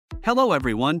Hello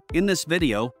everyone, in this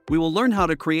video, we will learn how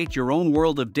to create your own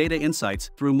world of data insights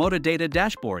through Motadata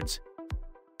dashboards.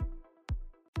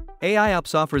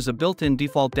 AIOps offers a built-in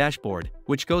default dashboard,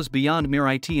 which goes beyond mere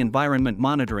IT environment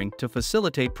monitoring to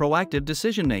facilitate proactive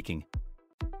decision-making.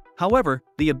 However,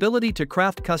 the ability to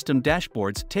craft custom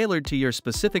dashboards tailored to your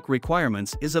specific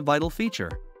requirements is a vital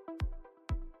feature.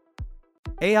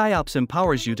 AIOps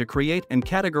empowers you to create and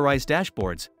categorize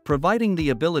dashboards, providing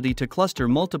the ability to cluster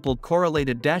multiple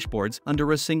correlated dashboards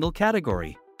under a single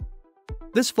category.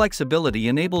 This flexibility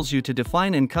enables you to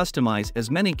define and customize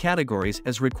as many categories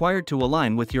as required to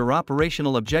align with your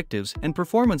operational objectives and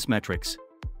performance metrics.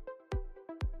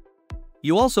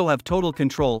 You also have total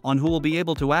control on who will be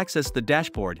able to access the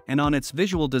dashboard and on its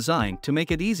visual design to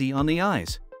make it easy on the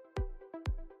eyes.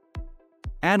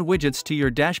 Add widgets to your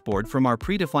dashboard from our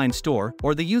predefined store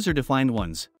or the user-defined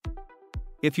ones.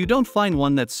 If you don't find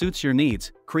one that suits your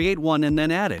needs, create one and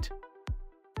then add it.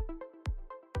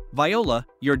 Voila,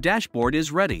 your dashboard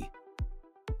is ready.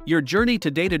 Your journey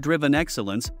to data-driven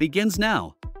excellence begins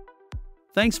now.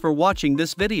 Thanks for watching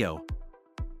this video.